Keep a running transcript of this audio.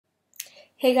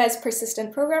Hey guys,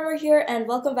 Persistent Programmer here and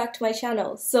welcome back to my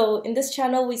channel. So in this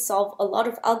channel we solve a lot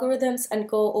of algorithms and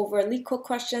go over Leetcode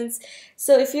questions.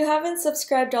 So if you haven't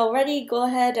subscribed already, go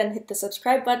ahead and hit the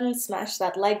subscribe button, smash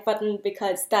that like button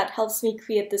because that helps me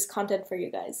create this content for you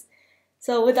guys.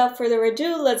 So without further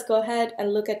ado, let's go ahead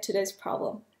and look at today's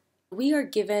problem. We are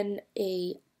given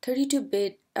a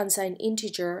 32-bit unsigned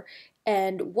integer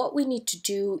and what we need to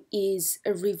do is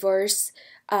reverse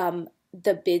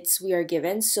the bits we are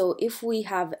given. So if we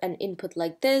have an input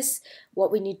like this, what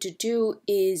we need to do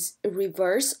is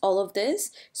reverse all of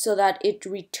this so that it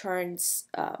returns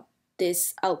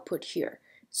this output here.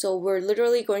 So we're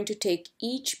literally going to take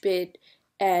each bit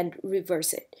and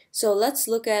reverse it. So let's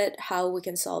look at how we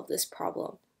can solve this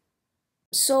problem.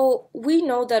 So we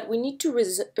know that we need to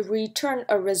return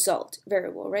a result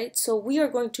variable, right? So we are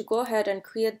going to go ahead and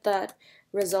create that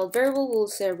result variable. We'll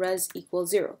say res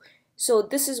equals 0. So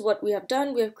this is what we have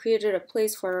done. We have created a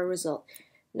place for our result.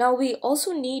 Now we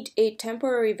also need a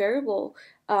temporary variable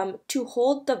to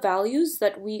hold the values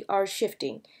that we are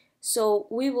shifting. So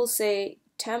we will say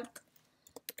temp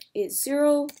is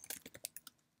 0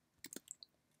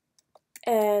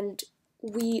 and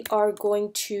we are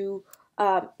going to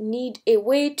need a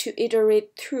way to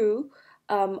iterate through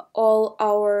all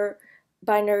our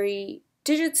binary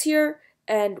digits here,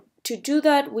 and to do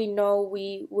that we know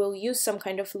we will use some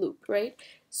kind of loop, right?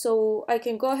 So I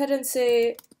can go ahead and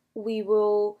say we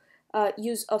will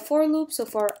use a for loop. So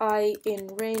for I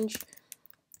in range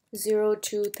 0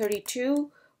 to 32,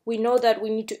 we know that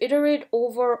we need to iterate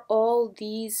over all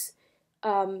these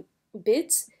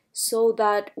bits so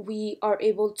that we are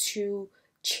able to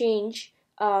change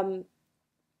and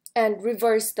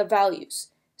reverse the values.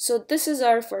 So this is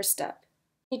our first step.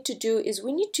 What we need to do is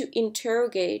we need to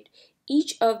interrogate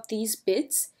each of these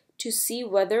bits to see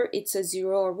whether it's a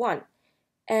 0 or 1.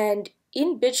 And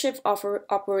in bit shift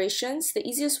operations, the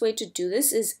easiest way to do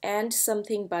this is AND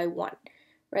something by 1,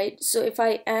 right? So if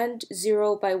I AND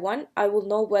 0 by 1, I will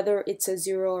know whether it's a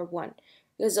 0 or 1.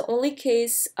 Because the only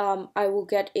case I will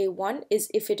get a 1 is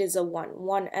if it is a 1.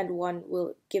 1 and 1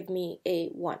 will give me a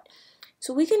 1.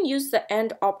 So we can use the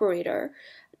AND operator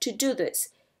to do this.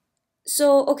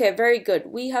 So, okay, very good.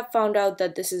 We have found out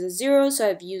that this is a 0, so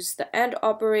I've used the AND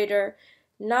operator.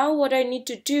 Now what I need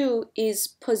to do is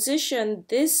position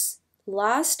this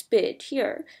last bit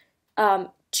here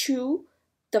to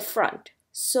the front.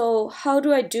 So how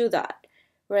do I do that,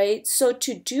 right? So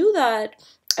to do that,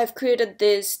 I've created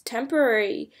this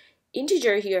temporary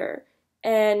integer here,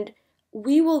 and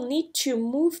we will need to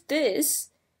move this.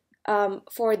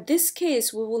 For this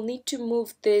case, we will need to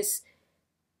move this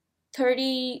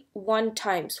 31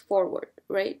 times forward,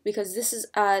 right? Because this is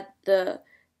at the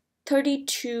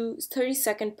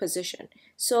 32nd position.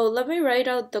 So let me write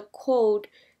out the code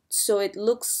so it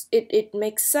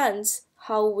makes sense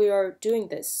how we are doing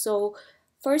this. So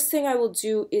first thing I will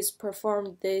do is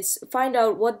perform this, find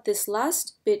out what this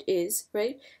last bit is,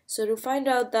 right? So to find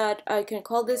out that, I can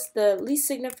call this the least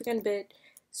significant bit.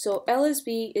 So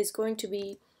LSB is going to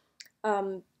be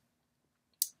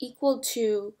equal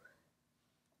to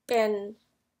n.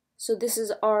 So this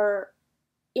is our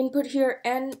input here,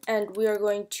 n, and we are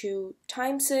going to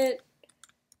times it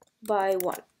by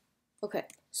 1. Okay,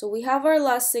 so we have our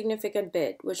last significant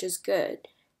bit, which is good,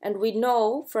 and we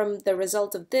know from the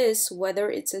result of this whether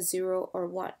it's a 0 or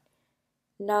 1.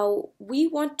 Now we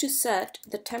want to set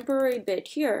the temporary bit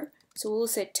here, so we'll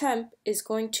say temp is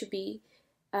going to be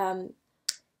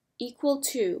equal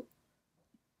to,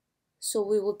 so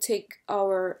we will take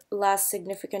our last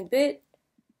significant bit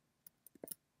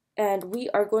and we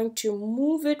are going to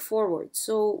move it forward.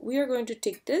 So we are going to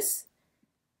take this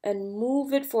and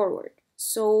move it forward.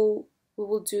 So we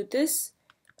will do this,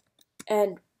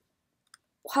 and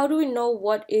how do we know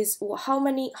what is, how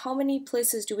many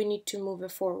places do we need to move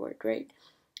it forward, right?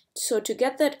 So to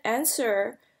get that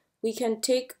answer, we can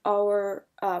take our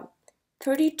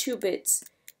 32 bits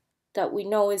that we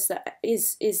know is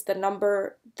the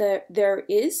number that there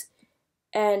is,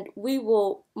 and we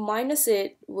will minus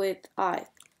it with I.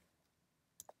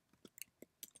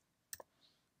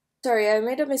 Sorry, I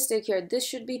made a mistake here. This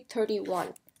should be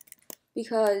 31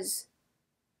 because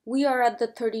we are at the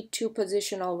 32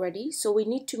 position already, so we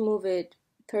need to move it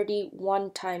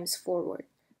 31 times forward.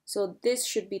 So this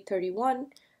should be 31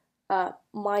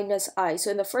 minus I. So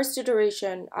in the first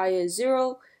iteration, I is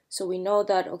 0, so we know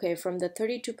that, okay, from the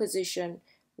 32 position,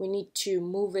 we need to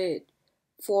move it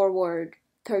forward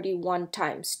 31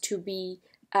 times to be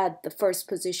at the first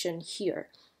position here.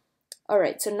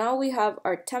 Alright, so now we have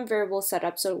our temp variable set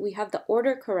up, so we have the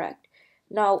order correct.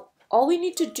 Now, all we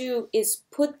need to do is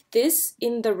put this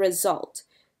in the result,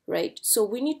 right? So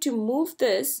we need to move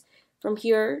this from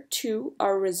here to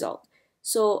our result.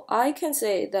 So I can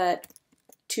say that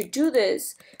to do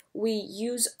this, we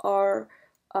use our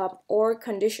OR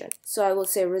condition. So I will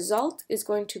say result is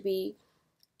going to be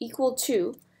equal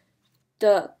to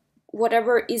the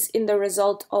whatever is in the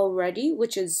result already,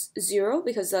 which is 0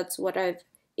 because that's what I've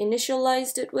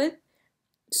initialized it with.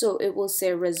 So it will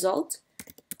say result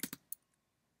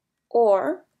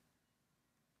or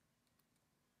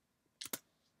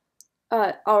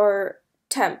our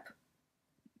temp.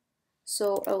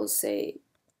 So I will say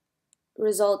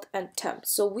result and temp.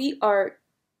 So we are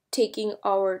taking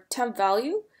our temp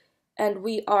value and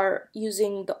we are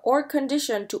using the OR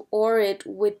condition to OR it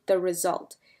with the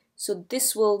result. So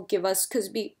this will give us,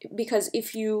 because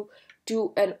if you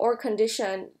do an OR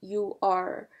condition, you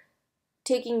are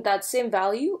taking that same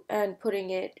value and putting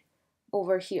it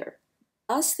over here.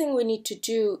 Last thing we need to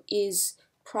do is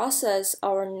process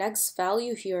our next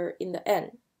value here in the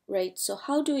n, right? So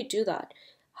how do we do that?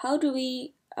 How do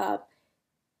we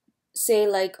say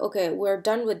like, okay, we're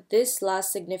done with this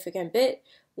last significant bit.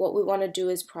 What we want to do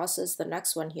is process the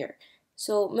next one here.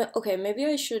 So, okay, maybe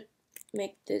I should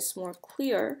make this more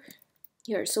clear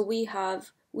here. So we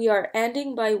are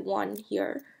ending by 1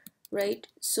 here, right?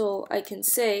 So I can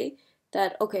say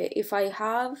that, okay, if I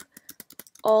have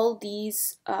all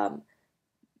these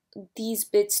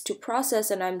bits to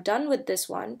process and I'm done with this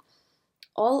one,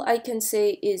 all I can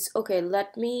say is, okay,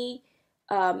 let me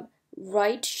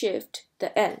right shift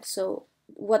the n. So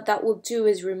what that will do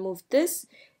is remove this,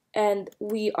 and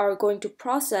we are going to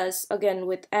process again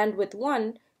with and with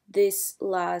 1 this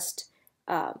last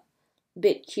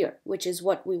bit here, which is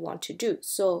what we want to do.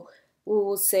 So we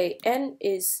will say n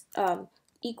is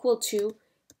equal to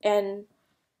n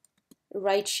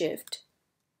right shift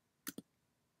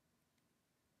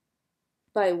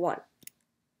by 1.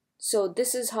 So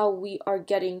this is how we are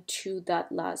getting to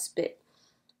that last bit.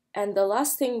 And the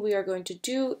last thing we are going to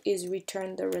do is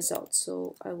return the result.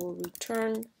 So I will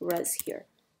return res here.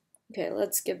 Okay,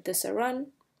 let's give this a run.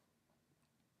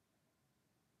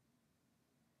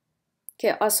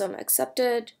 Okay, awesome,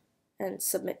 accepted and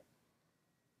submit.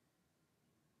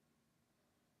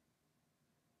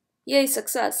 Yay,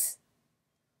 success.